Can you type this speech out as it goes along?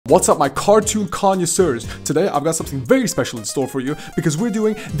What's up, my cartoon connoisseurs? Today I've got something very special in store for you because we're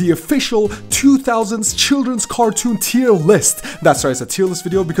doing the official 2000s children's cartoon tier list. That's right, it's a tier list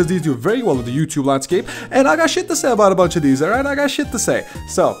video because these do very well in the YouTube landscape, and I got shit to say about a bunch of these, alright? I got shit to say.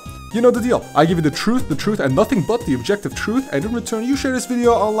 So, you know the deal. I give you the truth, and nothing but the objective truth, and in return, you share this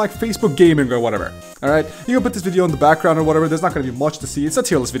video on like Facebook gaming or whatever. Alright? You can put this video in the background or whatever, there's not gonna be much to see. It's a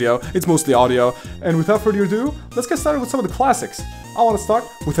tier list video, it's mostly audio. And without further ado, let's get started with some of the classics. I wanna start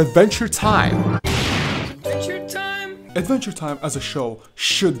with Adventure Time. Adventure Time! Adventure Time as a show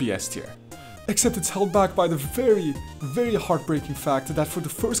should be S tier. Except it's held back by the very, very heartbreaking fact that for the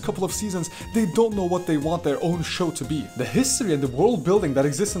first couple of seasons, they don't know what they want their own show to be. The history and the world building that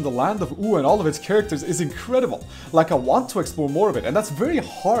exists in the land of Ooh and all of its characters is incredible. Like, I want to explore more of it, and that's very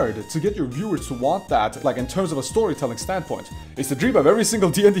hard to get your viewers to want that, like in terms of a storytelling standpoint. It's the dream of every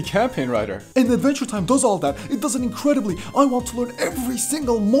single D&D campaign writer. And Adventure Time does all that. It does it incredibly. I want to learn every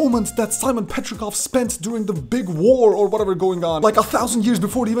single moment that Simon Petrikov spent during the big war or whatever going on, like 1,000 years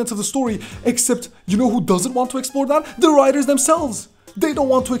before the events of the story. Except, you know who doesn't want to explore that? The writers themselves! They don't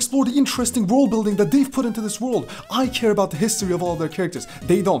want to explore the interesting world building that they've put into this world. I care about the history of all of their characters.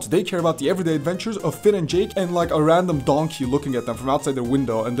 They don't. They care about the everyday adventures of Finn and Jake and like a random donkey looking at them from outside their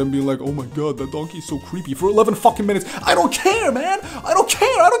window and then being like, oh my god, that donkey's so creepy for 11 fucking minutes. I don't care, man! I don't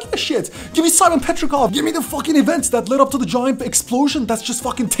care! I don't give a shit! Give me Simon Petrikov! Give me the fucking events that led up to the giant explosion that's just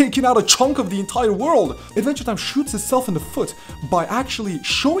fucking taking out a chunk of the entire world! Adventure Time shoots itself in the foot by actually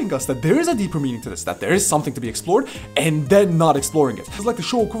showing us that there is a deeper meaning to this, that there is something to be explored, and then not exploring it. It's like the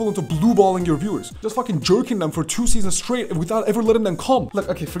show equivalent to blue balling your viewers. Just fucking jerking them for 2 seasons straight without ever letting them come. Look,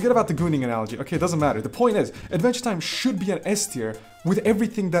 okay, forget about the gooning analogy. Okay, it doesn't matter. The point is, Adventure Time should be an S tier with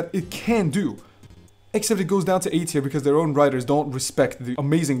everything that it can do. Except it goes down to A tier because their own writers don't respect the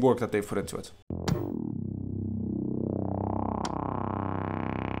amazing work that they've put into it.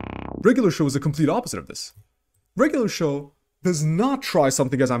 Regular Show is the complete opposite of this. Regular Show does not try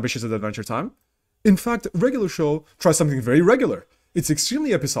something as ambitious as Adventure Time. In fact, Regular Show tries something very regular. It's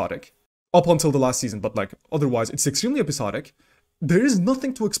extremely episodic, up until the last season, but like, otherwise, it's extremely episodic. There is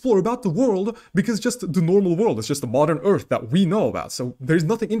nothing to explore about the world because just the normal world. It's just the modern Earth that we know about. So there's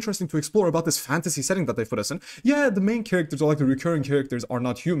nothing interesting to explore about this fantasy setting that they put us in. Yeah, the main characters, or like the recurring characters, are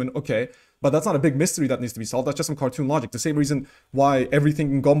not human, okay, but that's not a big mystery that needs to be solved. That's just some cartoon logic. The same reason why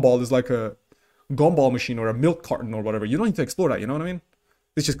everything in Gumball is like a gumball machine or a milk carton or whatever. You don't need to explore that, you know what I mean?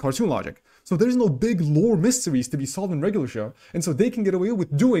 It's just cartoon logic. So there's no big lore mysteries to be solved in Regular Show, and so they can get away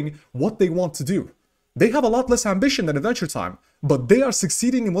with doing what they want to do. They have a lot less ambition than Adventure Time, but they are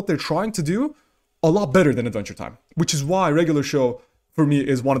succeeding in what they're trying to do a lot better than Adventure Time, which is why Regular Show, for me,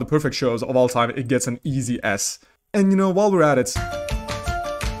 is one of the perfect shows of all time. It gets an easy S. And you know, while we're at it,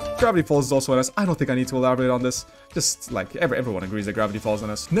 Gravity Falls is also an S. I don't think I need to elaborate on this. Just like, everyone agrees that Gravity Falls is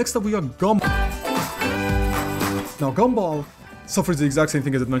an S. Next up, we got Gumball. Now, Gumball suffers the exact same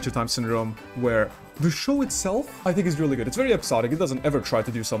thing as Adventure Time syndrome, where the show itself, I think, is really good. It's very episodic. It doesn't ever try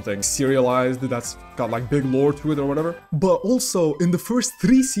to do something serialized that's got like big lore to it or whatever. But also, in the first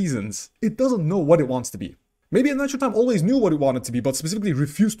 3 seasons, it doesn't know what it wants to be. Maybe Adventure Time always knew what it wanted to be, but specifically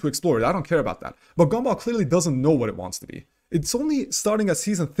refused to explore it. I don't care about that. But Gumball clearly doesn't know what it wants to be. It's only starting at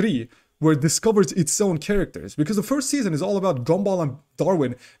season 3 where it discovers its own characters, because the first season is all about Gumball and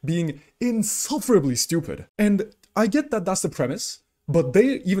Darwin being insufferably stupid. And I get that that's the premise, but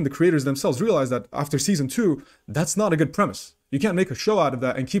even the creators themselves, realize that after season 2, that's not a good premise. You can't make a show out of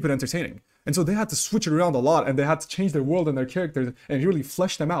that and keep it entertaining. And so they had to switch it around a lot, and they had to change their world and their characters and really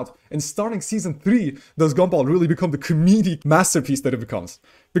flesh them out. And starting season 3, does Gumball really become the comedic masterpiece that it becomes.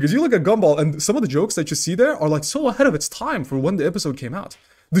 Because you look at Gumball, and some of the jokes that you see there are like so ahead of its time for when the episode came out.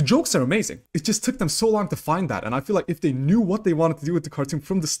 The jokes are amazing. It just took them so long to find that, and I feel like if they knew what they wanted to do with the cartoon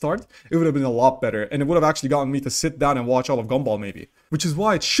from the start, it would have been a lot better, and it would have actually gotten me to sit down and watch all of Gumball maybe. Which is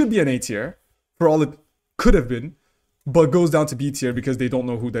why it should be an A tier, for all it could have been, but goes down to B tier because they don't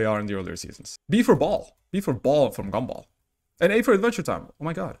know who they are in the earlier seasons. B for Ball. B for Ball from Gumball. And A for Adventure Time. Oh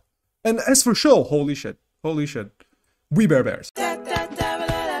my god. And S for Show. Holy shit. Holy shit. We Bare Bears.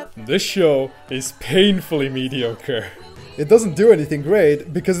 This show is painfully mediocre. It doesn't do anything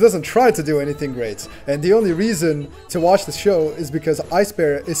great because it doesn't try to do anything great. And the only reason to watch the show is because Ice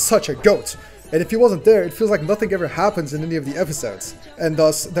Bear is such a goat. And if he wasn't there, it feels like nothing ever happens in any of the episodes. And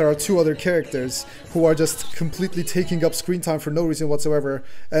thus, there are 2 other characters who are just completely taking up screen time for no reason whatsoever.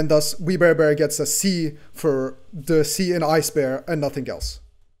 And thus, We Bare Bear gets a C for the C in Ice Bear and nothing else.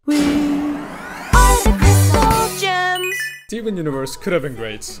 We are the Crystal Gems! Steven Universe could have been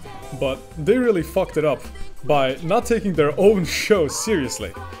great, but they really fucked it up by not taking their own show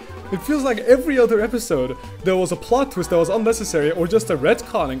seriously. It feels like every other episode, there was a plot twist that was unnecessary or just a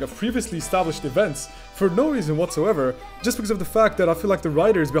retconning of previously established events for no reason whatsoever, just because of the fact that I feel like the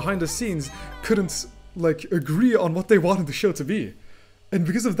writers behind the scenes couldn't, like, agree on what they wanted the show to be. And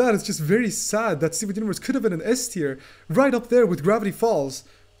because of that, it's just very sad that Steven Universe could have been an S tier, right up there with Gravity Falls,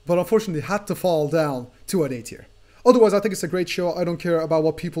 but unfortunately had to fall down to an A tier. Otherwise, I think it's a great show. I don't care about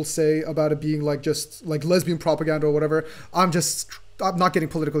what people say about it being like just like lesbian propaganda or whatever. I'm not getting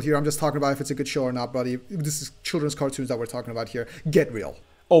political here. I'm just talking about if it's a good show or not, buddy. This is children's cartoons that we're talking about here. Get real.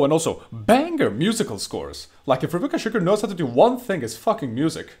 Oh, and also, banger musical scores. Like, if Rebecca Sugar knows how to do one thing, it's fucking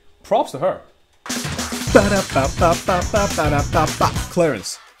music. Props to her.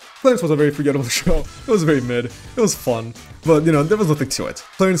 Clarence. Clarence was a very forgettable show. It was very mid. It was fun. But, you know, there was nothing to it.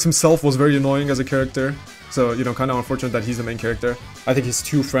 Clarence himself was very annoying as a character. So, you know, kind of unfortunate that he's the main character. I think his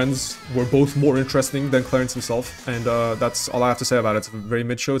two friends were both more interesting than Clarence himself. And that's all I have to say about it. It's a very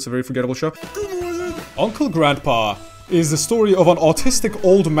mid show. It's a very forgettable show. Uncle Grandpa is the story of an autistic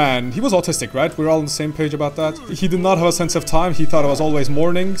old man. He was autistic, right? We're all on the same page about that. He did not have a sense of time. He thought it was always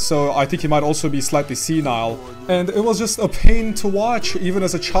morning, so I think he might also be slightly senile. And it was just a pain to watch. Even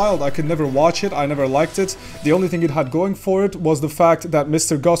as a child, I could never watch it. I never liked it. The only thing it had going for it was the fact that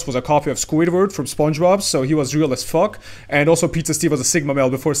Mr. Gus was a copy of Squidward from SpongeBob, so he was real as fuck. And also Pizza Steve was a Sigma male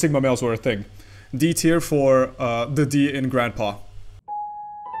before Sigma males were a thing. D tier for the D in Grandpa.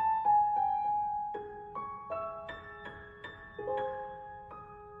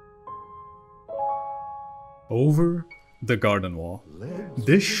 Over the Garden Wall.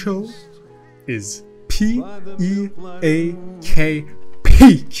 This show is P-E-A-K,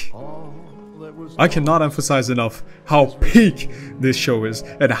 peak. I cannot emphasize enough how peak this show is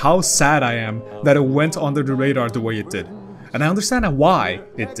and how sad I am that it went under the radar the way it did. And I understand why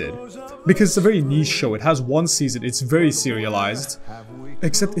it did. Because it's a very niche show. It has one season. It's very serialized.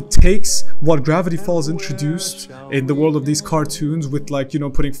 Except it takes what Gravity Falls introduced in the world of these cartoons with, like, you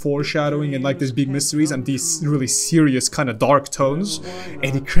know, putting foreshadowing and like these big mysteries and these really serious kind of dark tones,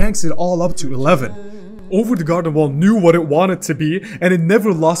 and it cranks it all up to 11. Over the Garden Wall knew what it wanted to be, and it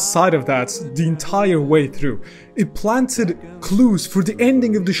never lost sight of that the entire way through. It planted clues for the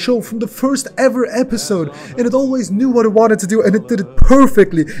ending of the show from the first ever episode, and it always knew what it wanted to do, and it did it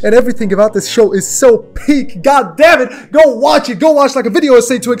perfectly. And everything about this show is so peak. God damn it! Go watch it. Go watch like a video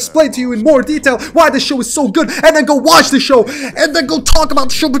essay to explain to you in more detail why this show is so good, and then go watch the show, and then go talk about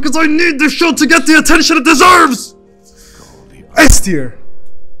the show because I need this show to get the attention it deserves. S tier.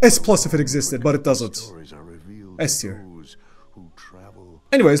 S plus if it existed, but it doesn't. S tier.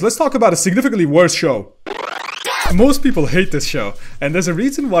 Anyways, let's talk about a significantly worse show. Most people hate this show, and there's a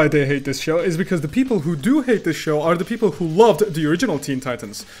reason why they hate this show is because the people who do hate this show are the people who loved the original Teen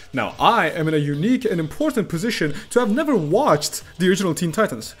Titans. Now, I am in a unique and important position to have never watched the original Teen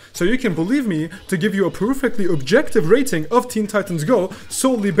Titans, so you can believe me to give you a perfectly objective rating of Teen Titans Go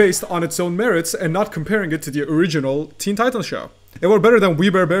solely based on its own merits and not comparing it to the original Teen Titans show. They were better than We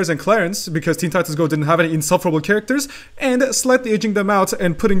Bare Bears and Clarence because Teen Titans Go didn't have any insufferable characters, and slightly edging them out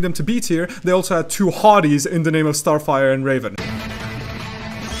and putting them to B tier, they also had two hotties in the name of Starfire and Raven.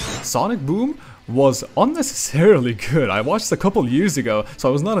 Sonic Boom was unnecessarily good. I watched a couple years ago, so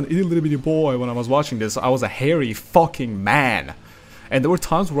I was not an itty little bitty boy when I was watching this. I was a hairy fucking man. And there were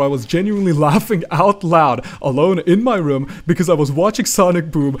times where I was genuinely laughing out loud alone in my room because I was watching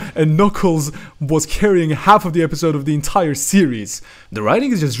Sonic Boom and Knuckles was carrying half of the episode of the entire series. The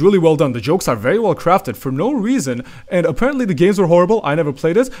writing is just really well done. The jokes are very well crafted for no reason, and apparently the games were horrible. I never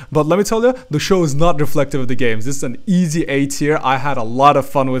played it, but let me tell you, the show is not reflective of the games. This is an easy A tier. I had a lot of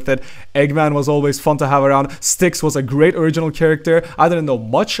fun with it. Eggman was always fun to have around. Styx was a great original character. I didn't know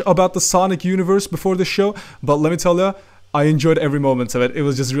much about the Sonic universe before the show, but let me tell you, I enjoyed every moment of it. It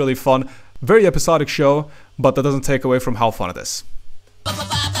was just really fun. Very episodic show, but that doesn't take away from how fun it is.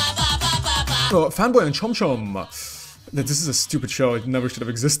 Fanboy and Chum Chum. This is a stupid show. It never should have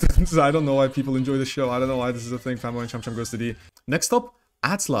existed. I don't know why people enjoy this show. I don't know why this is a thing. Fanboy and Chum Chum goes to D. Next up,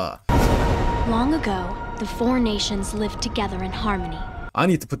 Atla. Long ago, the four nations lived together in harmony. I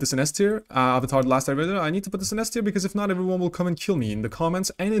need to put this in S tier. Avatar: The Last Airbender. I need to put this in S tier because if not, everyone will come and kill me in the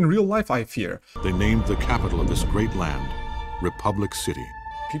comments and in real life, I fear. They named the capital of this great land Republic City.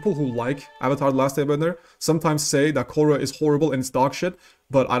 People who like Avatar: The Last Airbender sometimes say that Korra is horrible and it's dog shit,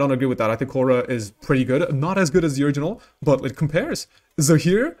 but I don't agree with that. I think Korra is pretty good. Not as good as the original, but it compares.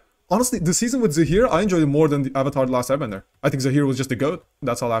 Zahir, honestly, the season with Zahir, I enjoyed it more than the Avatar: The Last Airbender. I think Zahir was just a goat.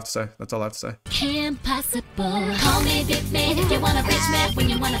 That's all I have to say. That's all I have to say. Impossible. Call me Big Man if you wanna reach me. When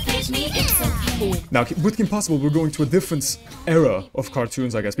you wanna face me, it's okay. Now, with Kim Possible, we're going to a different era of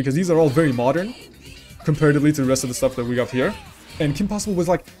cartoons, I guess, because these are all very modern comparatively to the rest of the stuff that we got here. and Kim Possible was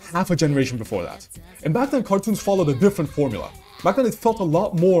like half a generation before that. And back then, cartoons followed a different formula. Back then, it felt a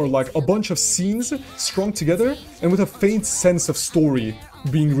lot more like a bunch of scenes strung together and with a faint sense of story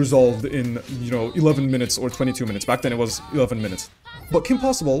being resolved in, 11 minutes or 22 minutes. Back then, it was 11 minutes. But Kim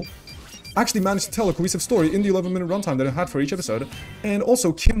Possible actually managed to tell a cohesive story in the 11-minute runtime that it had for each episode. And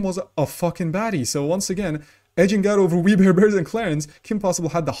also, Kim was a fucking baddie. So once again, edging out over We Bare Bears and Clarence, Kim Possible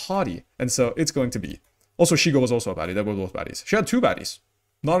had the hottie. And so it's going to be. Also, Shigo was also a baddie. They were both baddies. She had 2 baddies.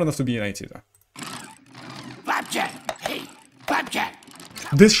 Not enough to be an A tier though. Flapjack! Hey, Flapjack!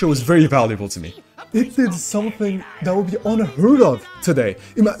 This show is very valuable to me. It did something that would be unheard of today.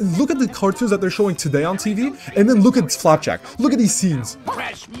 Look at the cartoons that they're showing today on TV, and then look at Flapjack. Look at these scenes.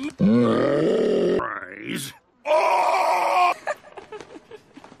 Fresh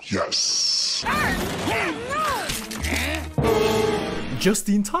Yes. Just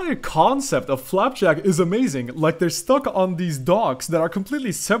the entire concept of Flapjack is amazing. Like, they're stuck on these docks that are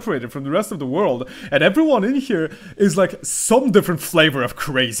completely separated from the rest of the world, and everyone in here is like some different flavor of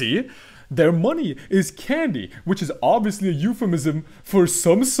crazy. Their money is candy, which is obviously a euphemism for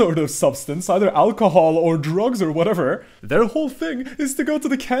some sort of substance, either alcohol or drugs or whatever. Their whole thing is to go to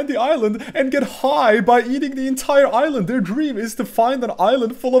the Candy Island and get high by eating the entire island. Their dream is to find an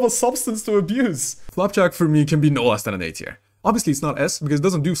island full of a substance to abuse. Flapjack for me can be no less than an A tier. Obviously it's not S because it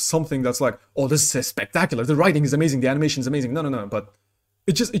doesn't do something that's like, oh, this is spectacular, the writing is amazing, the animation is amazing. No, but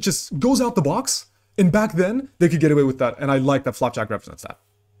it just goes out the box, and back then they could get away with that, and I like that Flapjack represents that.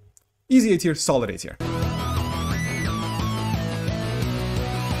 Easy A tier, solid A tier.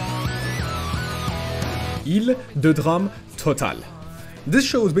 Île de Drame Total. This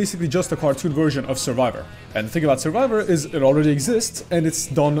show is basically just a cartoon version of Survivor. And the thing about Survivor is it already exists and it's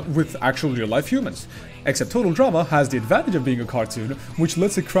done with actual real life humans. Except Total Drama has the advantage of being a cartoon, which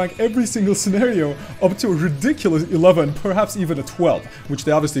lets it crank every single scenario up to a ridiculous 11, perhaps even a 12, which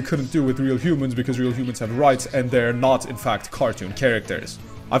they obviously couldn't do with real humans because real humans have rights and they're not in fact cartoon characters.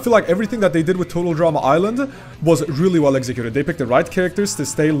 I feel like everything that they did with Total Drama Island was really well executed. They picked the right characters to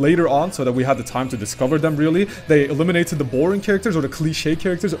stay later on so that we had the time to discover them really. They eliminated the boring characters or the cliche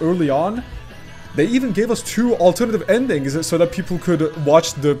characters early on. They even gave us 2 alternative endings so that people could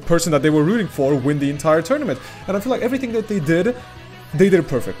watch the person that they were rooting for win the entire tournament. And I feel like everything that they did it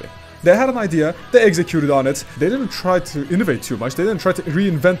perfectly. They had an idea, they executed on it, they didn't try to innovate too much, they didn't try to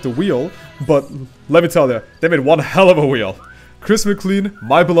reinvent the wheel, but let me tell you, they made one hell of a wheel. Chris McLean,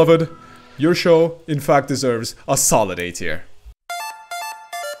 my beloved, your show, in fact, deserves a solid A tier.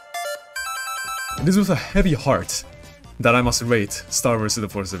 It is with a heavy heart that I must rate Star Wars: The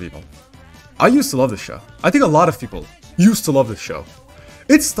Force of Evil. I used to love this show. I think a lot of people used to love this show.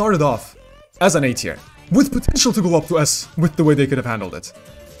 It started off as an A tier, with potential to go up to S with the way they could have handled it.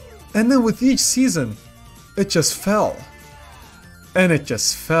 And then with each season, it just fell. And it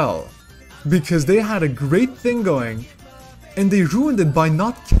just fell. Because they had a great thing going, and they ruined it by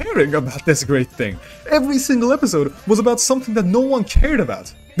not caring about this great thing. Every single episode was about something that no one cared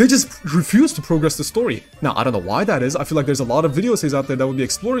about. They just refused to progress the story. Now, I don't know why that is. I feel like there's a lot of video essays out there that would be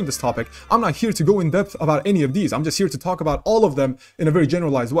exploring this topic. I'm not here to go in depth about any of these. I'm just here to talk about all of them in a very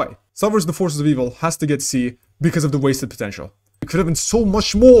generalized way. Star Wars: The Forces of Evil has to get C because of the wasted potential. It could have been so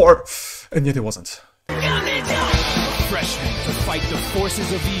much more, and yet it wasn't. Freshman to fight the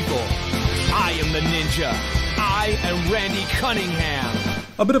forces of evil. I am the ninja. I am Randy Cunningham.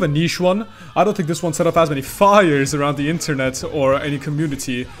 A bit of a niche one. I don't think this one set up as many fires around the internet or any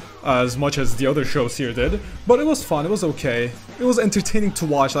community as much as the other shows here did. But it was fun, it was okay. It was entertaining to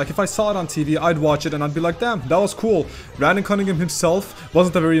watch. Like, if I saw it on TV, I'd watch it and I'd be like, damn, that was cool. Randy Cunningham himself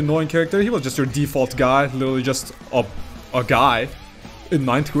wasn't a very annoying character. He was just your default guy, literally just a guy in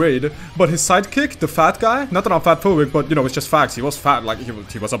 9th grade. But his sidekick, the fat guy, not that I'm fatphobic, but you know, it's just facts. He was fat, like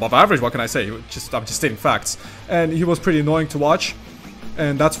he was above average, what can I say? I'm just stating facts. And he was pretty annoying to watch.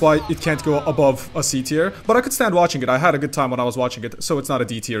 And that's why it can't go above a C tier. But I could stand watching it. I had a good time when I was watching it, so it's not a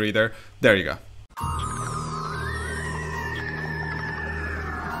D tier either. There you go.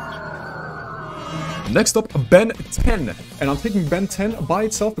 Next up, Ben 10. And I'm taking Ben 10 by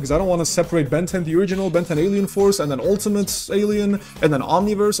itself because I don't want to separate Ben 10 the original, Ben 10 Alien Force, and then Ultimate Alien, and then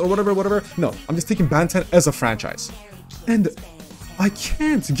Omniverse, or whatever. No, I'm just taking Ben 10 as a franchise. And I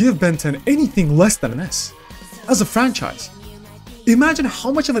can't give Ben 10 anything less than an S. As a franchise. Imagine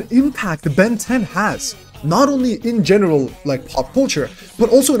how much of an impact Ben 10 has Not only in general, like pop culture, but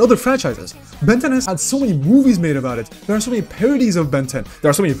also in other franchises. Ben 10 has had so many movies made about it. There are so many parodies of Ben 10. There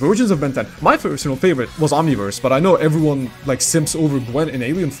are so many versions of Ben 10. My personal favorite was Omniverse, but I know everyone like simps over Gwen in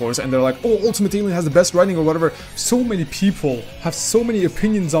Alien Force, and they're like, oh, Ultimate Alien has the best writing or whatever. So many people have so many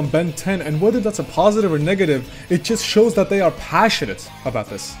opinions on Ben 10, and whether that's a positive or negative, it just shows that they are passionate about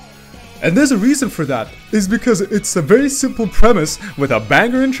this. And there's a reason for that, is because it's a very simple premise with a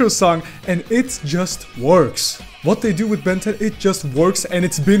banger intro song, and it just works. What they do with Ben 10, it just works, and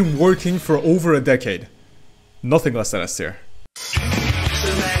it's been working for over a decade. Nothing less than S tier.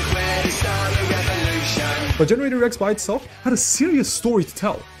 But Generator X by itself had a serious story to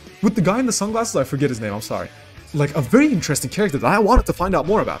tell. With the guy in the sunglasses, I forget his name, I'm sorry. Like a very interesting character that I wanted to find out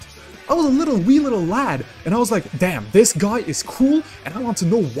more about. I was a wee little lad, and I was like, damn, this guy is cool, and I want to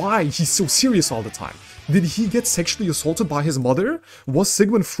know why he's so serious all the time. Did he get sexually assaulted by his mother? Was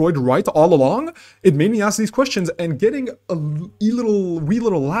Sigmund Freud right all along? It made me ask these questions, and getting a wee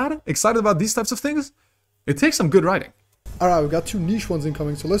little lad excited about these types of things, it takes some good writing. Alright, we've got two niche ones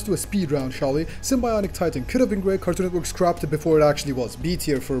incoming, so let's do a speed round, shall we? Symbionic Titan could have been great, Cartoon Network scrapped it before it actually was. B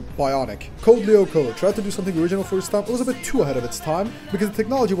tier for Bionic. Code Lyoko tried to do something original for its time, it was a bit too ahead of its time, because the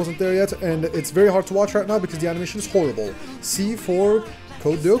technology wasn't there yet, and it's very hard to watch right now because the animation is horrible. C for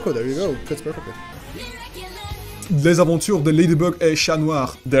Code Lyoko, there you go, fits perfectly. Les Aventures de Ladybug et Chat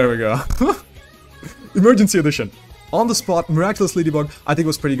Noir. There we go. Emergency edition. On the spot, Miraculous Ladybug, I think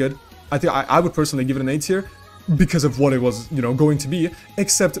was pretty good. I would personally give it an A tier. Because of what it was, you know, going to be,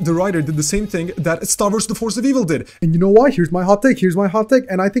 except the writer did the same thing that Star vs. The Force of Evil did. And you know why? Here's my hot take,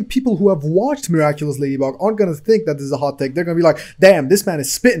 and I think people who have watched Miraculous Ladybug aren't gonna think that this is a hot take. They're gonna be like, damn, this man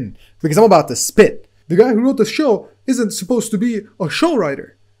is spitting, because I'm about to spit. The guy who wrote the show isn't supposed to be a show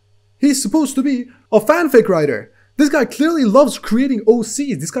writer. He's supposed to be a fanfic writer. This guy clearly loves creating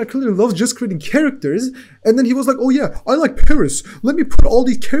OCs. This guy clearly loves just creating characters. And then he was like, oh yeah, I like Paris. Let me put all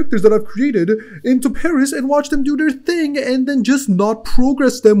these characters that I've created into Paris and watch them do their thing and then just not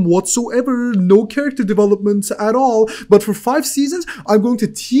progress them whatsoever. No character development at all. But for 5 seasons, I'm going to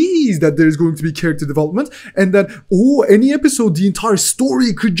tease that there's going to be character development and that, oh, any episode, the entire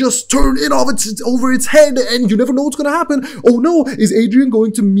story could just turn in over its head and you never know what's going to happen. Oh no, is Adrian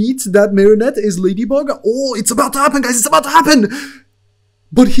going to meet that marionette? Is Ladybug? Oh, it's about to happen, guys. It's about to happen.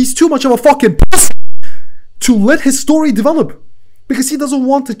 But he's too much of a fucking pussy to let his story develop because he doesn't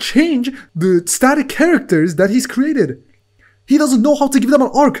want to change the static characters that he's created. He doesn't know how to give them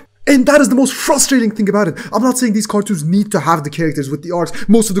an arc. And that is the most frustrating thing about it. I'm not saying these cartoons need to have the characters with the arcs.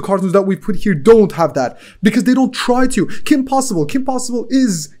 Most of the cartoons that we put here don't have that because they don't try to. Kim Possible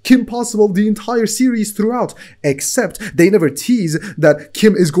is Kim Possible the entire series throughout, except they never tease that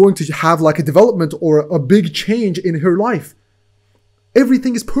Kim is going to have like a development or a big change in her life.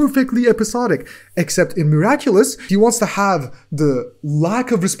 Everything is perfectly episodic, except in Miraculous, he wants to have the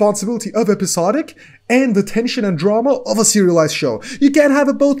lack of responsibility of episodic and the tension and drama of a serialized show. You can't have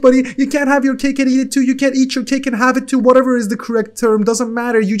it both, buddy. You can't have your cake and eat it too. You can't eat your cake and have it too. Whatever is the correct term, doesn't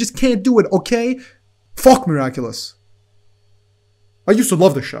matter. You just can't do it, okay? Fuck Miraculous. I used to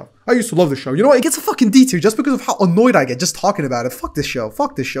love the show. You know what? It gets a fucking D tier just because of how annoyed I get just talking about it. Fuck this show.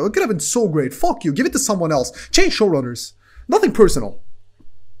 It could have been so great. Fuck you. Give it to someone else. Change showrunners. Nothing personal.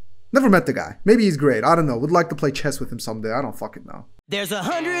 Never met the guy. Maybe he's great. I don't know. Would like to play chess with him someday. I don't fucking know. There's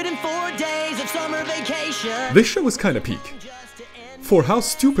 104 days of summer vacation. This show is kind of peak. For how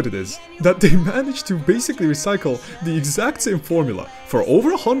stupid it is that they managed to basically recycle the exact same formula for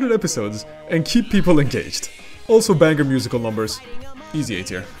over 100 episodes and keep people engaged. Also banger musical numbers. Easy A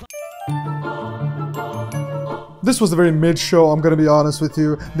tier. This was a very mid show, I'm gonna be honest with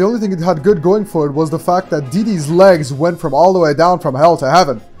you. The only thing it had good going for it was the fact that Dee Dee's legs went from all the way down from hell to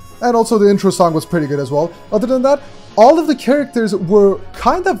heaven. And also the intro song was pretty good as well. Other than that, all of the characters were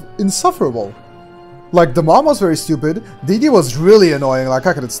kind of insufferable. Like, the mom was very stupid, Dee Dee was really annoying, like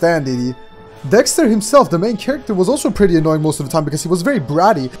I couldn't stand Dee Dee. Dexter himself, the main character, was also pretty annoying most of the time because he was very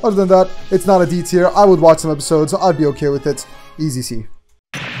bratty. Other than that, it's not a D tier. I would watch some episodes, I'd be okay with it. Easy C.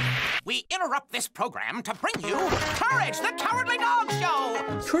 We interrupt this program to bring you Courage the Cowardly Dog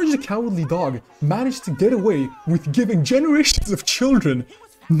Show! Courage the Cowardly Dog managed to get away with giving generations of children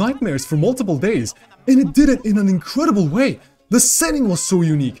nightmares for multiple days, and it did it in an incredible way. The setting was so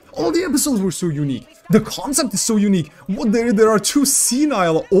unique, all the episodes were so unique, the concept is so unique. There are 2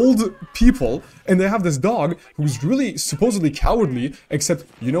 senile old people, and they have this dog who's really supposedly cowardly, except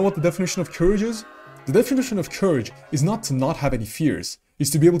you know what the definition of courage is? The definition of courage is not to not have any fears. Is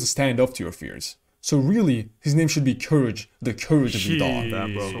to be able to stand up to your fears. So really, his name should be Courage, the Courage of the Dog.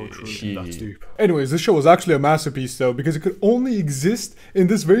 Damn, bro. So true. That's deep. Anyways, this show was actually a masterpiece though, because it could only exist in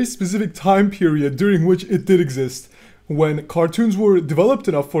this very specific time period during which it did exist. When cartoons were developed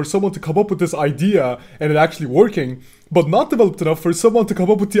enough for someone to come up with this idea and it actually working, but not developed enough for someone to come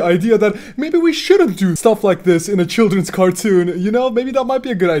up with the idea that maybe we shouldn't do stuff like this in a children's cartoon, you know, maybe that might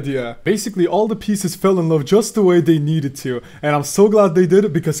be a good idea. Basically, all the pieces fell in love just the way they needed to, and I'm so glad they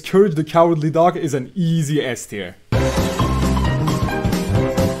did, because Courage the Cowardly Dog is an easy S tier.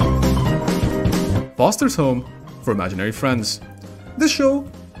 Foster's Home for Imaginary Friends. This show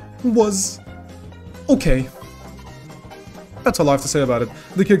was okay. That's all I have to say about it.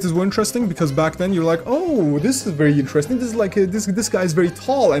 The characters were interesting because back then you're like, oh, this is very interesting. This is like this guy is very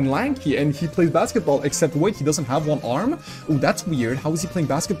tall and lanky and he plays basketball. Except wait, he doesn't have one arm. Oh, that's weird. How is he playing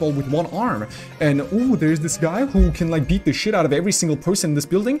basketball with one arm? And oh, there's this guy who can like beat the shit out of every single person in this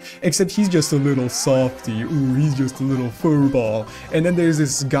building. Except he's just a little softy. Ooh, he's just a little furball. And then there's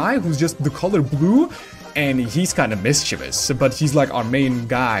this guy who's just the color blue. And he's kind of mischievous, but he's like our main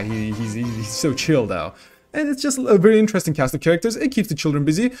guy. He's so chill though. And it's just a very interesting cast of characters. It keeps the children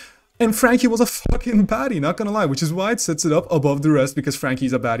busy. And Frankie was a fucking baddie, not gonna lie. Which is why it sets it up above the rest, because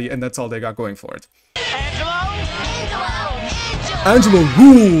Frankie's a baddie and that's all they got going for it. Angelo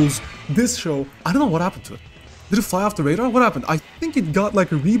rules! This show, I don't know what happened to it. Did it fly off the radar? What happened? I think it got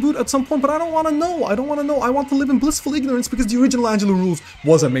like a reboot at some point, but I don't want to know. I don't want to know. I want to live in blissful ignorance because the original Angelo Rules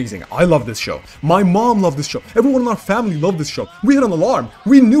was amazing. I love this show. My mom loved this show. Everyone in our family loved this show. We had an alarm.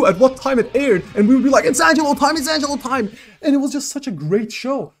 We knew at what time it aired, and we would be like, it's Angelo time, it's Angelo time. And it was just such a great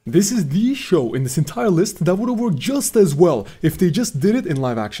show. This is the show in this entire list that would have worked just as well if they just did it in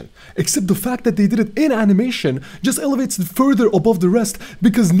live action. Except the fact that they did it in animation just elevates it further above the rest,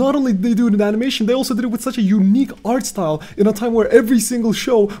 because not only did they do it in animation, they also did it with such a unique art style in a time where every single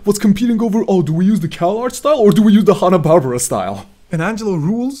show was competing over, oh, do we use the Cal art style or do we use the Hanna-Barbera style? And Angelo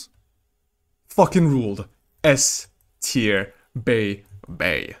Rules fucking ruled. S tier, bay.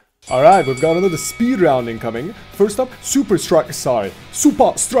 Alright, we've got another speed round incoming. First up, Super Strikers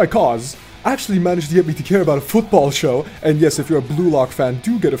actually managed to get me to care about a football show. And yes, if you're a Blue Lock fan,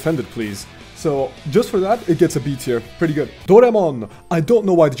 do get offended, please. So, just for that, it gets a B tier. Pretty good. Doraemon. I don't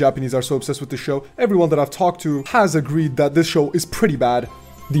know why the Japanese are so obsessed with this show. Everyone that I've talked to has agreed that this show is pretty bad.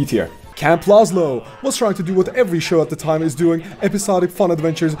 D tier. Camp Lazlo was trying to do what every show at the time is doing, episodic fun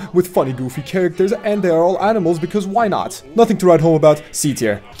adventures with funny goofy characters, and they are all animals because why not? Nothing to write home about, C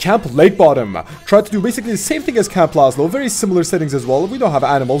tier. Camp Lake Bottom tried to do basically the same thing as Camp Lazlo, very similar settings as well. We don't have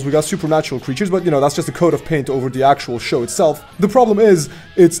animals, we got supernatural creatures, but you know, that's just a coat of paint over the actual show itself. The problem is,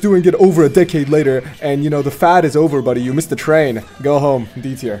 it's doing it over a decade later, and you know, the fad is over, buddy, you missed the train. Go home,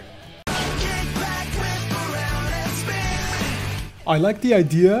 D tier. I like the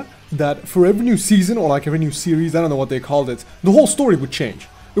idea that for every new season, or like every new series, I don't know what they called it, the whole story would change.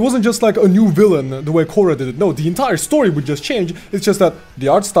 It wasn't just like a new villain the way Korra did it. No, the entire story would just change. It's just that the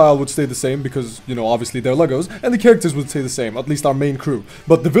art style would stay the same because, you know, obviously they're Legos, and the characters would stay the same, at least our main crew.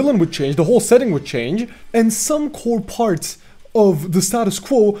 But the villain would change, the whole setting would change, and some core parts of the status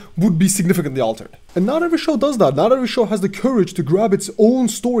quo would be significantly altered. And not every show does that. Not every show has the courage to grab its own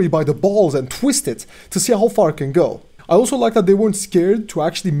story by the balls and twist it to see how far it can go. I also like that they weren't scared to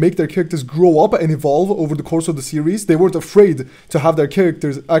actually make their characters grow up and evolve over the course of the series. They weren't afraid to have their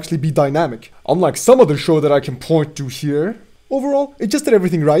characters actually be dynamic. Unlike some other show that I can point to here. Overall, it just did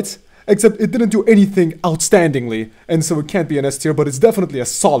everything right, except it didn't do anything outstandingly, and so it can't be an S tier, but it's definitely a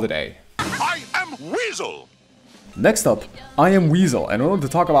solid A. I am Weasel! Next up, I Am Weasel, and in order to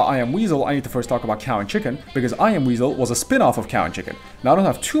talk about I Am Weasel, I need to first talk about Cow and Chicken, because I Am Weasel was a spin-off of Cow and Chicken. Now I don't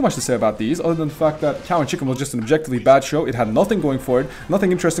have too much to say about these, other than the fact that Cow and Chicken was just an objectively bad show. It had nothing going for it,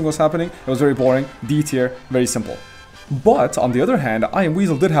 nothing interesting was happening, it was very boring, D tier, very simple. But, on the other hand, I Am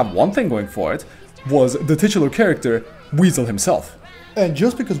Weasel did have one thing going for it, was the titular character, Weasel himself. And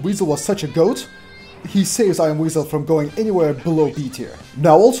just because Weasel was such a goat, he saves I Am Weasel from going anywhere below B tier.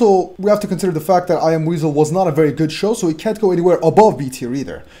 Now also, we have to consider the fact that I Am Weasel was not a very good show, so it can't go anywhere above B tier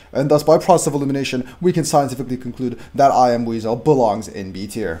either. And thus, by process of elimination, we can scientifically conclude that I Am Weasel belongs in B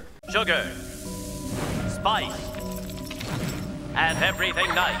tier. Sugar, spice, and everything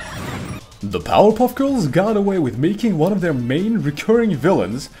nice. The Powerpuff Girls got away with making one of their main recurring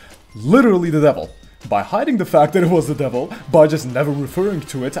villains literally the devil, by hiding the fact that it was the devil, by just never referring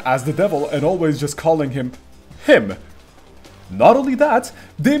to it as the devil and always just calling him him. Not only that,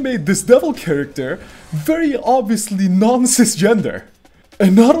 they made this devil character very obviously non-cisgender.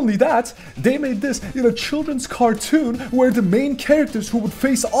 And not only that, they made this in a children's cartoon where the main characters who would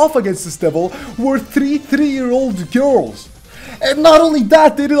face off against this devil were three-year-old girls. And not only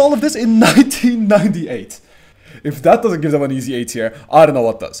that, they did all of this in 1998. If that doesn't give them an easy A tier, I don't know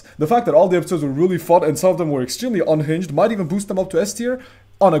what does. The fact that all the episodes were really fun and some of them were extremely unhinged might even boost them up to S tier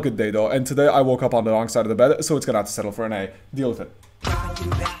on a good day though. And today I woke up on the wrong side of the bed, so it's gonna have to settle for an A. Deal with it.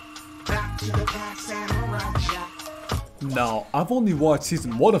 Now, I've only watched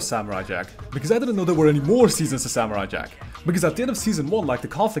season 1 of Samurai Jack because I didn't know there were any more seasons of Samurai Jack. Because at the end of season 1, like, the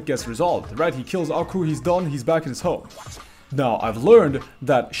conflict gets resolved, right? He kills Aku, he's done, he's back in his home. Now, I've learned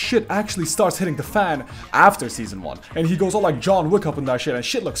that shit actually starts hitting the fan after season 1, and he goes all like John Wick up in that shit, and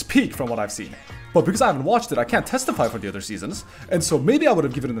shit looks peak from what I've seen. But because I haven't watched it, I can't testify for the other seasons, and so maybe I would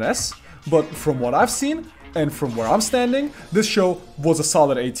have given it an S, but from what I've seen, and from where I'm standing, this show was a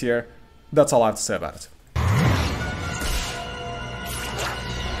solid A tier. That's all I have to say about it.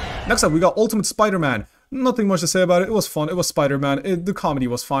 Next up, we got Ultimate Spider-Man. Nothing much to say about it. It was fun. It was Spider-Man. The comedy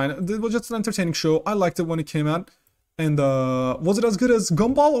was fine. It was just an entertaining show. I liked it when it came out. And was it as good as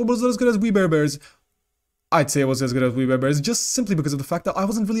Gumball or was it as good as We Bare Bears? I'd say it was as good as We Bare Bears, just simply because of the fact that I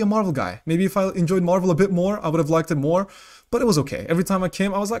wasn't really a Marvel guy. Maybe if I enjoyed Marvel a bit more, I would have liked it more. But it was okay. Every time I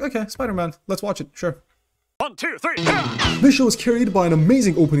came, I was like, okay, Spider-Man, let's watch it, sure. 1, 2, 3, yeah! This show is carried by an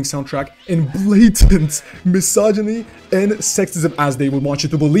amazing opening soundtrack and blatant misogyny and sexism as they would want you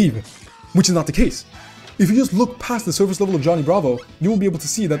to believe, which is not the case. If you just look past the surface level of Johnny Bravo, you will be able to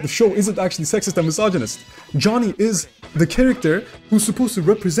see that the show isn't actually sexist and misogynist. Johnny is the character who's supposed to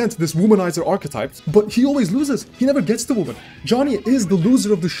represent this womanizer archetype, but he always loses. He never gets the woman. Johnny is the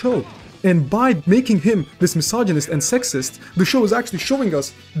loser of the show. And by making him this misogynist and sexist, the show is actually showing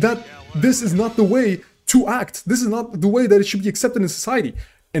us that this is not the way to act. This is not the way that it should be accepted in society.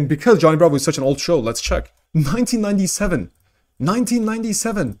 And because Johnny Bravo is such an old show, let's check. 1997.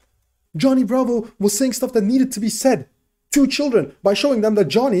 1997. Johnny Bravo was saying stuff that needed to be said to children by showing them that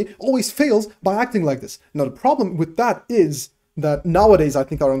Johnny always fails by acting like this. Now, the problem with that is that nowadays, I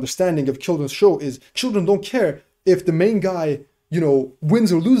think our understanding of children's show is children don't care if the main guy, you know,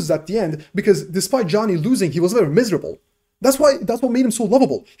 wins or loses at the end, because despite Johnny losing, he was never miserable. That's what made him so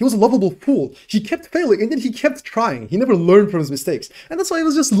lovable. He was a lovable fool. He kept failing and then he kept trying. He never learned from his mistakes. And that's why he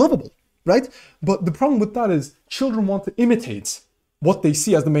was just lovable, right? But the problem with that is children want to imitate what they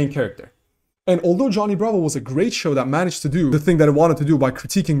see as the main character. And although Johnny Bravo was a great show that managed to do the thing that it wanted to do by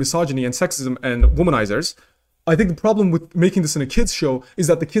critiquing misogyny and sexism and womanizers, I think the problem with making this in a kids show is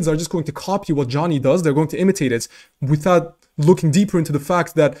that the kids are just going to copy what Johnny does. They're going to imitate it without looking deeper into the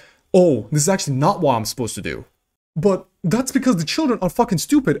fact that, oh, this is actually not what I'm supposed to do. But that's because the children are fucking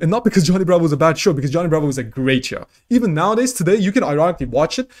stupid and not because Johnny Bravo was a bad show, because Johnny Bravo was a great show. Even nowadays, today, you can ironically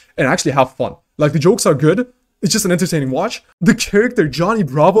watch it and actually have fun. Like, the jokes are good. It's just an entertaining watch. The character Johnny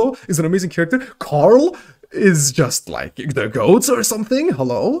Bravo is an amazing character. Carl is just like the goats or something.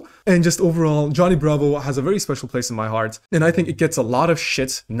 Hello? And just overall, Johnny Bravo has a very special place in my heart. And I think it gets a lot of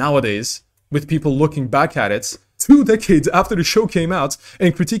shit nowadays with people looking back at it 2 decades after the show came out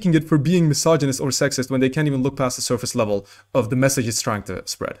and critiquing it for being misogynist or sexist when they can't even look past the surface level of the message it's trying to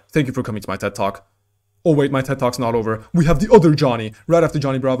spread. Thank you for coming to my TED Talk. Oh wait, my TED Talk's not over. We have the other Johnny, right after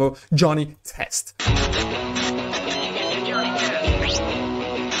Johnny Bravo, Johnny Test.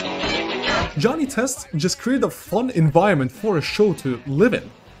 Johnny Test just created a fun environment for a show to live in.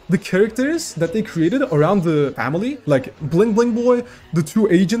 The characters that they created around the family, like Bling Bling Boy, the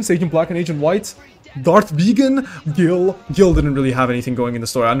 2 agents, Agent Black and Agent White, Darth Vegan, Gil. Gil didn't really have anything going in the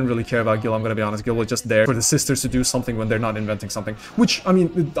story. I didn't really care about Gil, I'm gonna be honest. Gil was just there for the sisters to do something when they're not inventing something. Which, I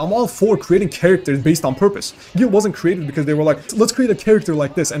mean, I'm all for creating characters based on purpose. Gil wasn't created because they were like, let's create a character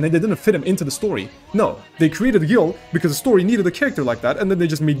like this, and then they didn't fit him into the story. No, they created Gil because the story needed a character like that, and then they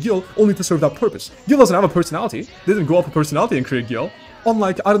just made Gil only to serve that purpose. Gil doesn't have a personality. They didn't go off a personality and create Gil.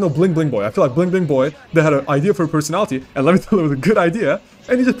 Unlike, I don't know, Bling Bling Boy. I feel like Bling Bling Boy, they had an idea for a personality, and let me tell you, it was a good idea,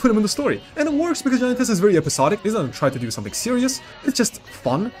 and you just put him in the story. And it works because Johnny Test is very episodic. He doesn't try to do something serious. It's just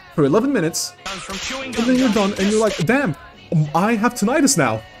fun for 11 minutes, and then you're done, and you're like, damn, I have tinnitus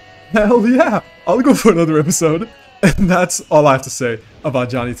now. Hell yeah, I'll go for another episode. And that's all I have to say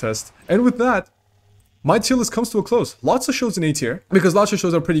about Johnny Test. And with that, my tier list comes to a close. Lots of shows in A tier, because lots of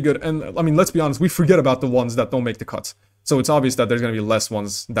shows are pretty good, and I mean, let's be honest, we forget about the ones that don't make the cut. So it's obvious that there's going to be less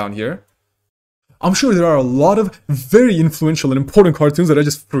ones down here. I'm sure there are a lot of very influential and important cartoons that I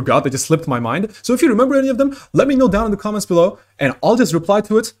just forgot, that just slipped my mind. So if you remember any of them, let me know down in the comments below, and I'll just reply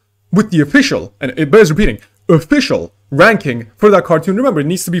to it with the official, and it bears repeating, official ranking for that cartoon. Remember, it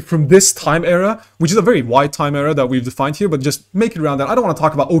needs to be from this time era, which is a very wide time era that we've defined here, but just make it around that. I don't want to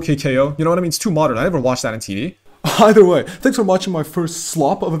talk about OKKO, you know what I mean? It's too modern. I never watched that on TV. Either way, thanks for watching my first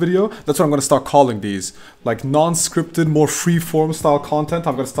slop of a video. That's what I'm gonna start calling these. Like non-scripted, more free-form style content.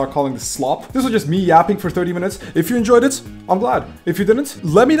 I'm gonna start calling this slop. This was just me yapping for 30 minutes. If you enjoyed it, I'm glad. If you didn't,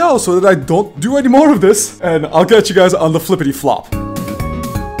 let me know so that I don't do any more of this. And I'll catch you guys on the flippity flop.